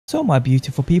So my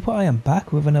beautiful people, I am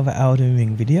back with another Elden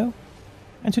Ring video,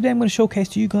 and today I'm going to showcase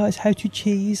to you guys how to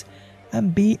cheese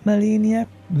and beat Malenia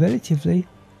relatively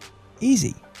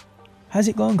easy. How's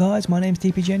it going, guys? My name's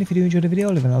TPJ, and if you do enjoy the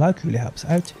video, leaving a like really helps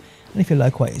out, and if you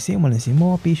like what you see and want to see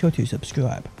more, be sure to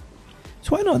subscribe.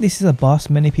 So I know this is a boss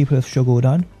many people have struggled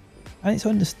on, and it's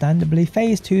understandably,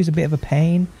 phase 2 is a bit of a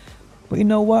pain, but you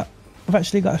know what? I've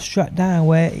actually got a strat down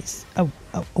where it's a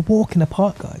walk in the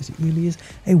park, guys. It really is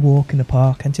a walk in the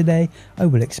park, and today I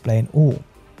will explain all.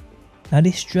 Now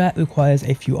this strat requires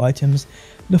a few items,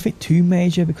 nothing too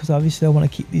major, because obviously I want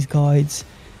to keep these guides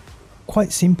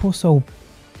quite simple so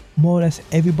more or less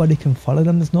everybody can follow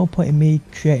them. There's no point in me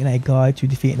creating a guide to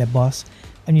defeating a boss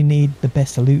and you need the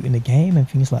best loot in the game and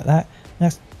things like that.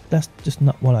 That's just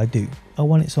not what I do. I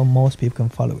want it so most people can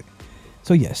follow it.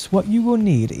 So yes, what you will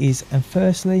need is, and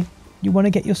firstly, you want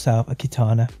to get yourself a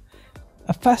katana.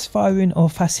 A fast firing or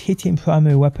fast hitting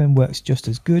primary weapon works just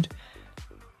as good,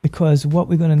 because what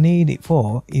we're going to need it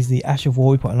for is the Ash of War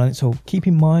we put on it. So keep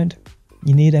in mind,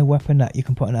 you need a weapon that you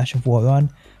can put an Ash of War on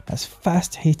that's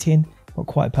fast hitting but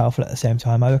quite powerful at the same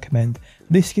time. I recommend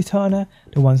this katana,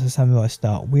 the ones the samurai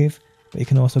start with, but you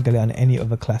can also get it on any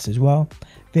other class as well,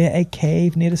 via a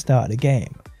cave near the start of the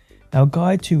game. Now a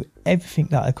guide to everything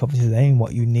that I covered today and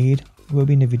what you need will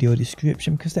be in the video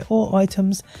description, because they're all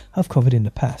items I've covered in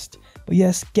the past. But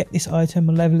yes, get this item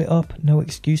and level it up. No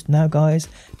excuse now, guys,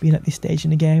 being at this stage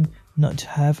in the game, not to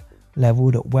have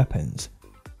leveled up weapons.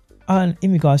 And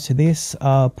in regards to this,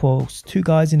 I'll post two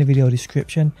guides in the video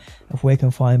description of where you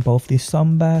can find both the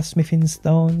Somber smithing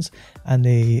stones and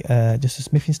the just the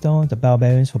smithing stones, the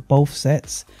barbarians, for both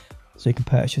sets. So you can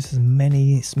purchase as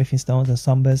many smithing stones and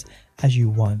sombers as you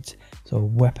want. So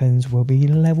weapons will be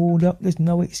leveled up. There's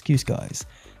no excuse, guys.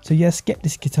 So yes, get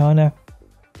this katana,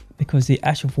 because the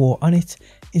Ash of War on it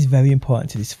is very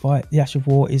important to this fight. The Ash of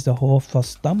War is the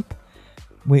Hoarfrost Stomp,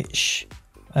 which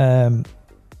I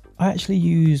actually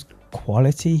use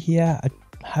quality here. I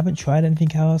haven't tried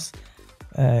anything else.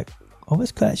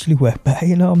 This could actually work better,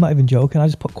 you know, I'm not even joking. I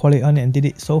just put quality on it and did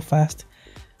it so fast.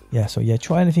 Yeah, so yeah,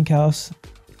 try anything else.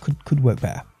 Could work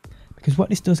better, because what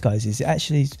this does, guys, is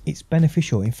it's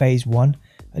beneficial in phase 1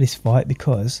 of this fight,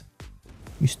 because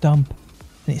you stomp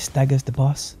and it staggers the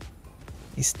boss.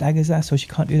 It staggers her, so she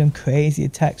can't do them crazy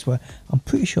attacks where I'm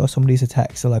pretty sure some of these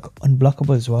attacks are like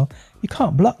unblockable as well. You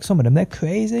can't block some of them, they're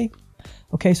crazy.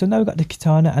 Okay, so now we've got the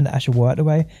katana and the Ash of War out of the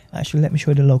way. Actually, let me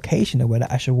show you the location of where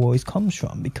the Ash of War comes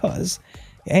from, because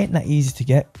it ain't that easy to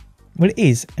get. Well, it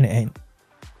is and it ain't.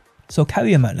 So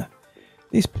Carrier Manor,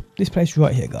 this place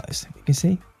right here, guys, you can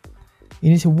see you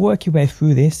need to work your way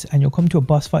through this, and you'll come to a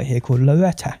boss fight here called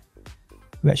Loretta.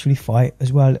 We actually fight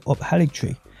as well up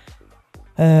Haligtree.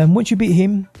 Once you beat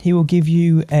him, he will give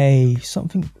you a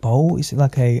something bowl. It's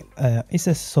like it's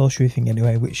a sorcery thing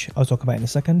anyway, which I'll talk about in a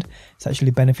second. It's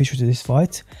actually beneficial to this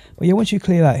fight. But yeah, once you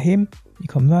clear out him, you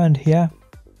come around here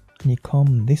and you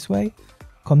come this way.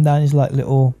 Come down these like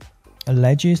little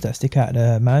ledges that stick out of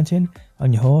the mountain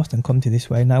on your horse, and come to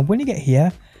this way. Now when you get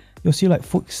here, you'll see like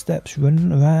footsteps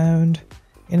running around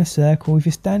in a circle. If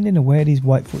you're standing away these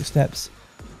white footsteps,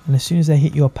 and as soon as they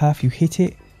hit your path, you hit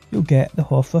it, you'll get the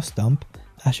Hoarfrost Stomp,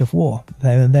 Ash of War,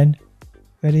 there and then,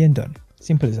 ready and done.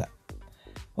 Simple as that.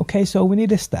 Okay, so we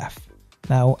need a staff.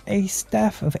 Now a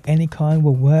staff of any kind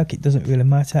will work, it doesn't really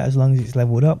matter as long as it's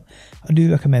leveled up. I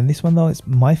do recommend this one though, it's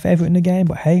my favourite in the game,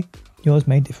 but hey, yours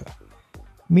may differ.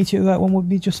 Meteorite one would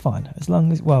be just fine, as long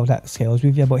as, well, that scales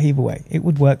with you, but either way, it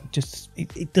would work. Just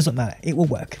it doesn't matter, it will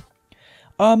work.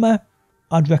 Armour,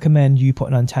 I'd recommend you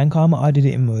putting on tank armour. I did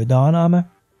it in Radahn armour,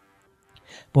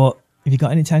 but if you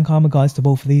got any tank armour guides to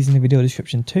both of these in the video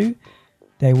description too,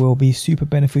 they will be super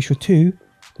beneficial too.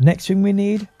 The next thing we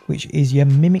need, which is your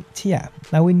Mimic Tear.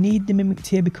 Now we need the Mimic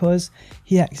Tear because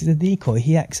he acts as a decoy,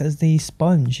 he acts as the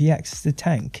sponge, he acts as the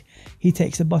tank. He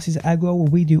takes the boss's aggro while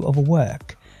we do other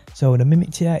work. So the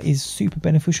Mimic Tear is super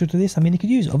beneficial to this. I mean, you could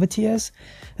use other tiers.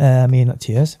 Not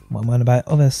tiers, what am I on about?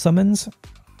 Other summons.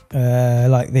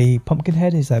 Like the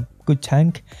Pumpkinhead is a good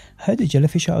tank. I heard the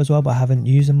Jellyfish out as well, but I haven't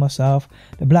used them myself.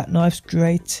 The Black Knife's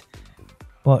great,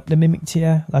 but the Mimic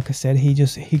Tear, like I said,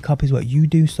 he copies what you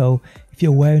do. So if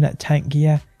you're wearing that tank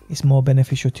gear, it's more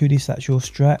beneficial to this actual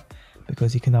strat,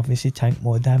 because he can obviously tank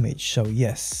more damage. So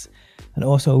yes. And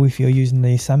also if you're using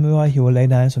the samurai, he will lay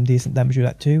down some decent damage with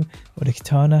that too. Or the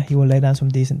katana, he will lay down some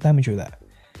decent damage with that.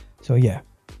 So yeah.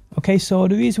 Okay, so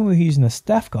the reason we're using a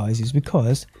staff, guys, is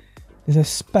because there's a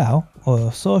spell or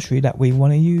a sorcery that we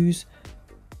want to use,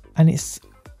 and it's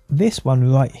this one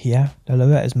right here, the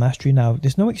Loretta's Mastery. Now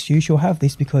there's no excuse, you'll have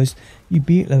this because you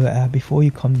beat Loretta before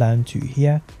you come down to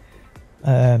here.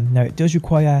 Now it does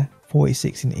require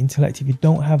 46 in intellect. If you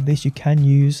don't have this, you can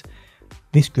use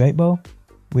this great bow,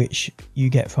 which you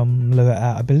get from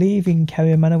Loretta, I believe, in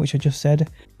Carrier Manor, which I just said.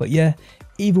 But yeah,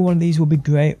 either one of these will be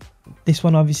great. This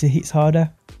one obviously hits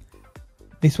harder.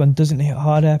 This one doesn't hit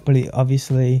harder, but it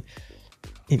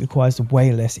requires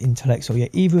way less intellect. So yeah,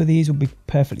 either of these will be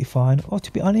perfectly fine. Or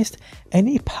to be honest,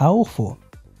 any powerful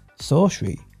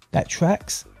sorcery that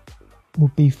tracks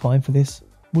would be fine for this.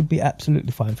 Would be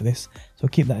absolutely fine for this. So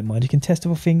keep that in mind. You can test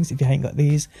other things if you ain't got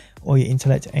these, or your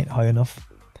intellect ain't high enough.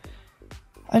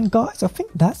 And guys, I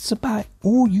think that's about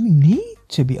all you need,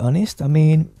 to be honest. I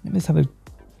mean, let's have a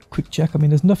quick check. I mean,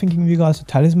 there's nothing in regards to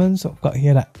talismans I've got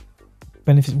here that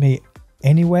benefits me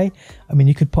anyway. I mean,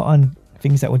 you could put on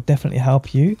things that would definitely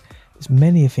help you. There's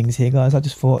many things here, guys. I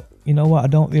just thought, you know what, I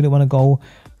don't really want to go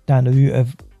down the route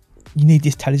of you need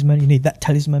this talisman, you need that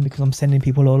talisman, because I'm sending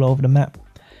people all over the map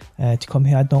to come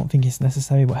here. I don't think it's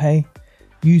necessary, but hey,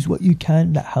 use what you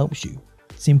can that helps you.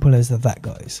 Simple as that,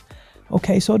 guys.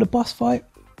 Okay, so the boss fight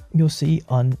you'll see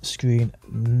on screen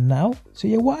now. So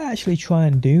yeah, what I actually try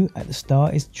and do at the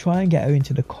start is try and get her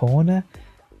into the corner.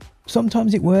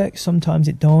 Sometimes it works, sometimes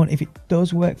it don't. If it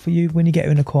does work for you, when you get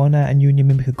her in a corner and you and your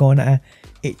mimic are going at her,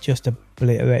 it just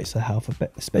obliterates the health a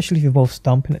bit, especially if you're both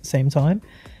stomping at the same time.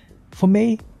 For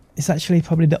me, it's actually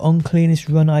probably the uncleanest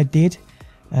run I did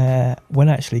when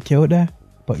I actually killed her,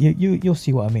 but you'll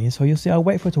see what I mean. So you'll see, I'll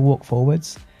wait for her to walk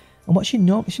forwards, and what she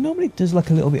normally does like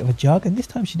a little bit of a jog, and this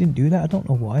time she didn't do that. I don't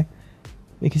know why.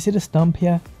 But you can see the stomp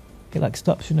here, it like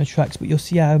stops her in her tracks, but you'll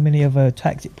see how many of her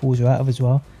attacks it pulls her out of as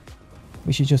well,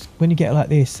 which is just, when you get like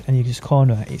this and you just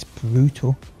corner her, it's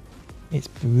brutal. It's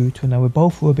brutal. Now we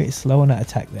both were a bit slow on that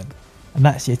attack then, and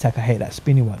that's the attack I hate, that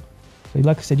spinny one. So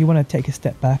like I said, you want to take a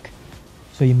step back,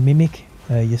 so you mimic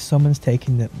your summons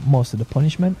taking most of the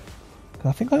punishment.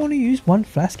 I think I only use one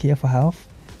flask here for health.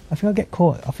 I think I'll get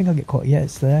caught. Yeah,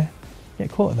 it's there. Get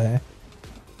caught there.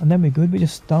 And then we're good. We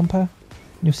just stomp her.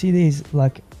 You'll see these,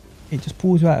 like, it just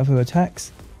pulls her out of her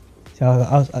attacks. So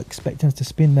I was expecting us to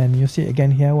spin then. You'll see it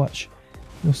again here, watch.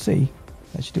 You'll see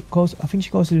that she goes, I think she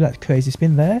goes to do that crazy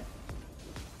spin there,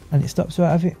 and it stops her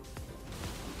out of it.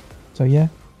 So yeah,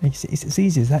 it's as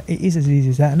easy as that. It is as easy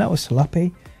as that, and that was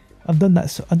sloppy. I've done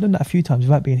that a few times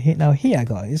without being hit. Now here,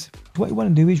 guys, what you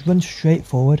want to do is run straight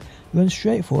forward,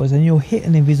 and you'll hit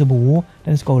an invisible wall,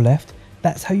 then just go left.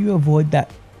 That's how you avoid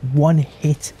that one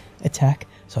hit attack.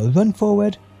 So run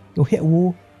forward, you'll hit a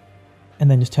wall, and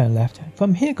then just turn left.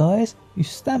 From here, guys, you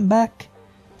stand back,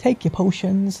 take your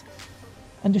potions,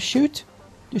 and just shoot.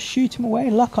 Just shoot him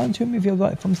away, lock onto him with your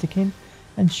right thumbstick in,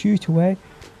 and shoot away.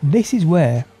 This is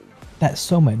where that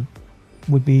summon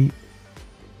would be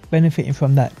benefiting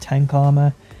from that tank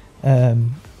armor,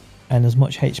 and as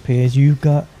much HP as you've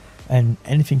got, and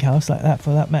anything else like that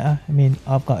for that matter. I mean,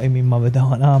 I've got him in my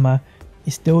Radon armor.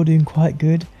 He's still doing quite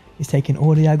good. He's taking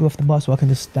all the aggro off the boss, so I can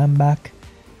just stand back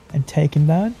and take him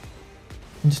down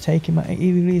and just take him out. It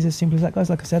really is as simple as that, guys.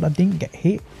 Like I said, I didn't get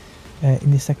hit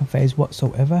in this second phase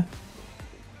whatsoever,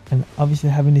 and obviously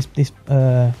having this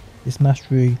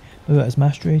mastery, Loretta's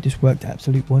mastery, just worked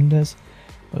absolute wonders.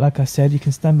 But like I said, you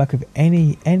can stand back with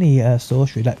any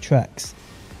sorcery that tracks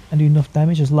and do enough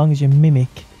damage, as long as your mimic,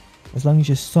 as long as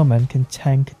your summon can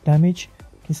tank damage.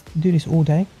 You can do this all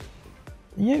day.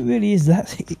 And yeah, it really is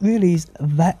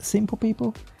that simple,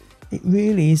 people. It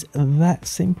really is that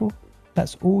simple.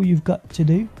 That's all you've got to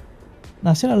do.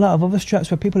 Now, I've seen a lot of other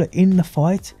strats where people are in the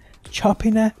fight,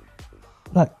 chopping her.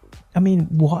 Like, I mean,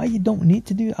 why you don't need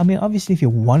to do it? I mean, obviously, if you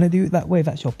want to do it that way, if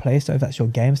that's your playstyle, if that's your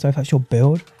game style, if that's your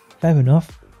build, fair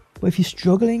enough. But if you're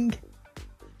struggling,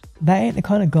 that ain't the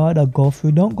kind of guard I'll go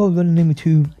through. Don't go running in with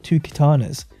two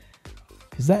katanas,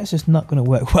 because that's just not going to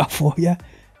work well for you.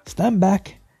 Stand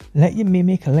back, let your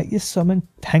mimic, let your summon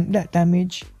tank that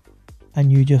damage,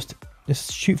 and you just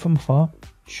shoot from afar,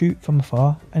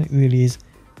 and it really is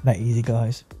that easy,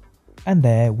 guys. And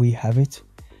there we have it.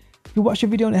 If you watched the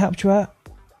video and it helped you out,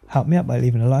 help me out by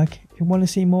leaving a like. If you want to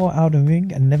see more Elden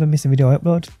Ring and never miss a video I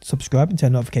upload, subscribe and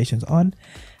turn notifications on.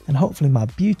 And hopefully, my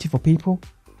beautiful people,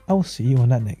 I will see you on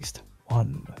that next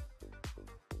one.